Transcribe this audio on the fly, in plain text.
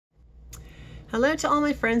Hello to all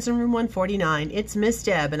my friends in room 149. It's Miss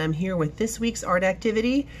Deb and I'm here with this week's art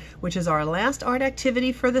activity, which is our last art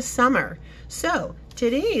activity for the summer. So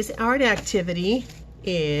today's art activity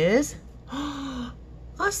is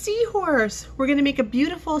a seahorse. We're going to make a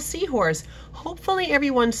beautiful seahorse. Hopefully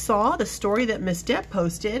everyone saw the story that Miss Deb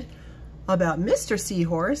posted about Mr.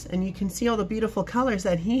 Seahorse, and you can see all the beautiful colors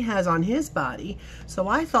that he has on his body. So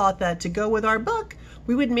I thought that to go with our book,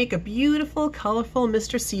 we would make a beautiful, colorful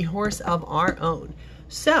Mr. Seahorse of our own.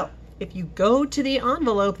 So if you go to the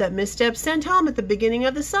envelope that Miss Deb sent home at the beginning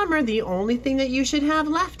of the summer, the only thing that you should have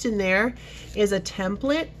left in there is a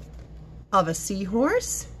template of a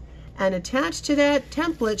seahorse, and attached to that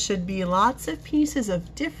template should be lots of pieces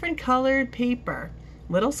of different colored paper,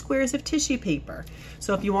 little squares of tissue paper.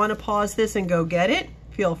 So if you want to pause this and go get it,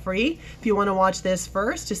 feel free. If you want to watch this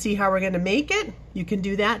first to see how we're going to make it, you can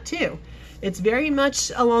do that too. It's very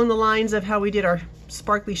much along the lines of how we did our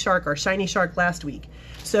sparkly shark or shiny shark last week.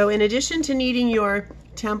 So in addition to needing your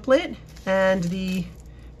template and the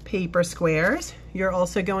paper squares, you're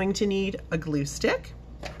also going to need a glue stick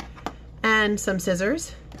and some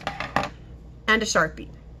scissors and a Sharpie.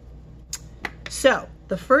 So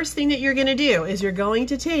the first thing that you're going to do is you're going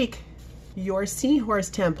to take your seahorse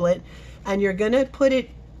template and you're going to put it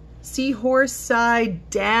seahorse side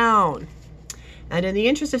down. And in the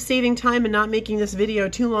interest of saving time and not making this video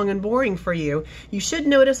too long and boring for you, you should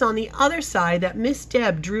notice on the other side that Miss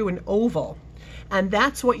Deb drew an oval. And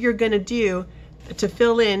that's what you're going to do to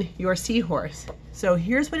fill in your seahorse. So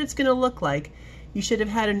here's what it's going to look like. You should have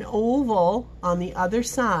had an oval on the other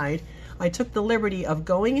side. I took the liberty of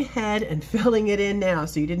going ahead and filling it in now,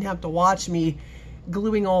 so you didn't have to watch me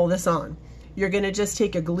gluing all this on. You're going to just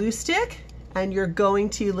take a glue stick and you're going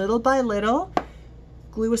to little by little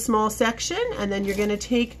glue a small section, and then you're going to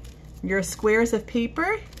take your squares of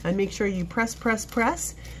paper and make sure you press, press,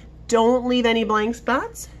 press. Don't leave any blank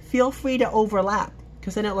spots. Feel free to overlap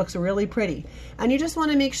because then it looks really pretty. And you just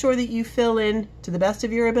want to make sure that you fill in, to the best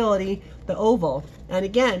of your ability, the oval. And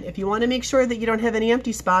again, if you want to make sure that you don't have any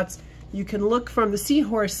empty spots, you can look from the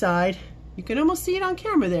seahorse side. You can almost see it on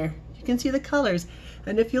camera there. You can see the colors.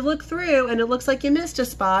 And if you look through and it looks like you missed a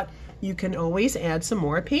spot, you can always add some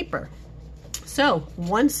more paper. So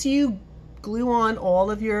once you glue on all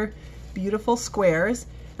of your beautiful squares,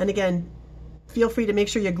 and again, feel free to make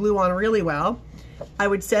sure you glue on really well, I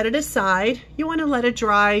would set it aside. You want to let it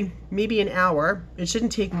dry maybe an hour. It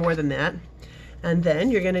shouldn't take more than that. And then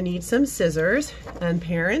you're going to need some scissors, and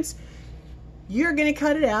parents, you're going to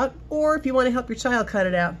cut it out, or if you want to help your child cut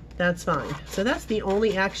it out, that's fine. So that's the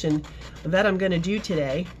only action that I'm going to do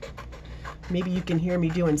today. Maybe you can hear me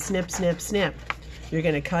doing snip, snip, snip. You're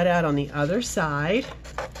going to cut out on the other side.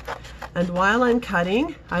 And while I'm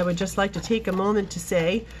cutting, I would just like to take a moment to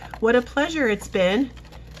say what a pleasure it's been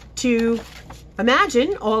to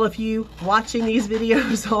imagine all of you watching these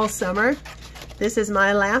videos all summer. This is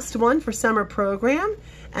my last one for summer program.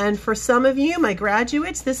 And for some of you, my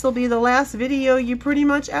graduates, this will be the last video you pretty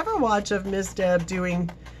much ever watch of Miss Deb doing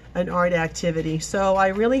an art activity. So I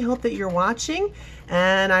really hope that you're watching,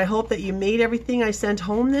 and I hope that you made everything I sent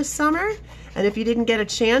home this summer. And if you didn't get a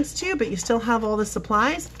chance to, but you still have all the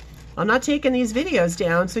supplies, I'm not taking these videos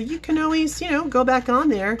down, so you can always, go back on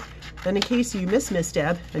there. And in case you miss Miss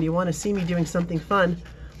Deb and you want to see me doing something fun,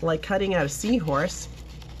 like cutting out a seahorse,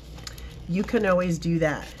 you can always do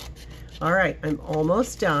that. All right, I'm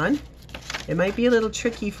almost done. It might be a little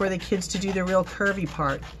tricky for the kids to do the real curvy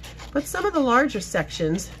part, but some of the larger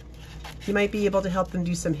sections, you might be able to help them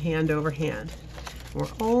do some hand over hand. We're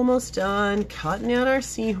almost done cutting out our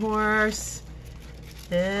seahorse.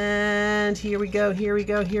 And here we go, here we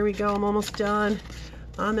go, here we go. I'm almost done.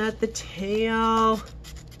 I'm at the tail.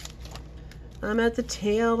 I'm at the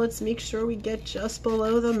tail. Let's make sure we get just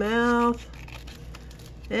below the mouth.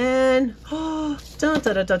 And, da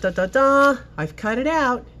da da da da da da. I've cut it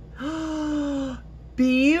out.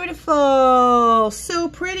 Beautiful, so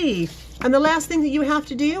pretty. And the last thing that you have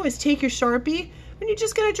to do is take your Sharpie and you're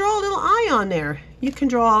just gonna draw a little eye on there. You can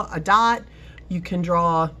draw a dot, you can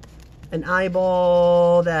draw an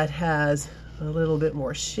eyeball that has a little bit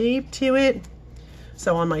more shape to it.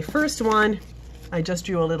 So on my first one, I just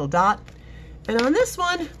drew a little dot. And on this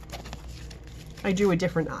one, I drew a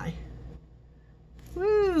different eye.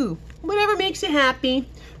 Woo, whatever makes you happy.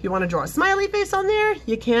 If you wanna draw a smiley face on there,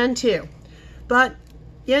 you can too. But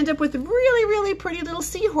you end up with really, really pretty little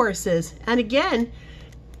seahorses. And again,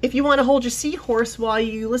 if you want to hold your seahorse while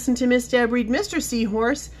you listen to Miss Deb read Mr.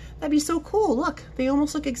 Seahorse, that'd be so cool. Look, they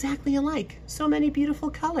almost look exactly alike. So many beautiful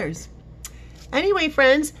colors. Anyway,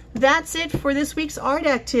 friends, that's it for this week's art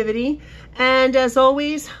activity. And as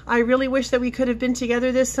always, I really wish that we could have been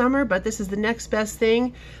together this summer, but this is the next best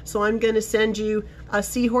thing. So I'm going to send you a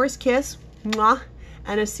seahorse kiss, mwah,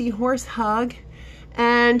 and a seahorse hug.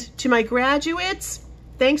 And to my graduates,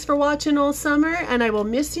 thanks for watching all summer, and I will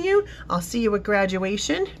miss you. I'll see you at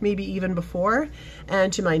graduation, maybe even before.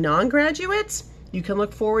 And to my non-graduates, you can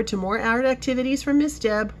look forward to more art activities from Miss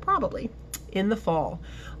Deb, probably in the fall.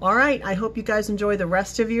 All right, I hope you guys enjoy the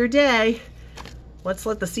rest of your day. Let's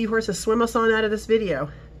let the seahorses swim us on out of this video.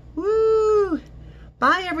 Woo!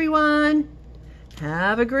 Bye, everyone.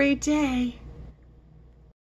 Have a great day.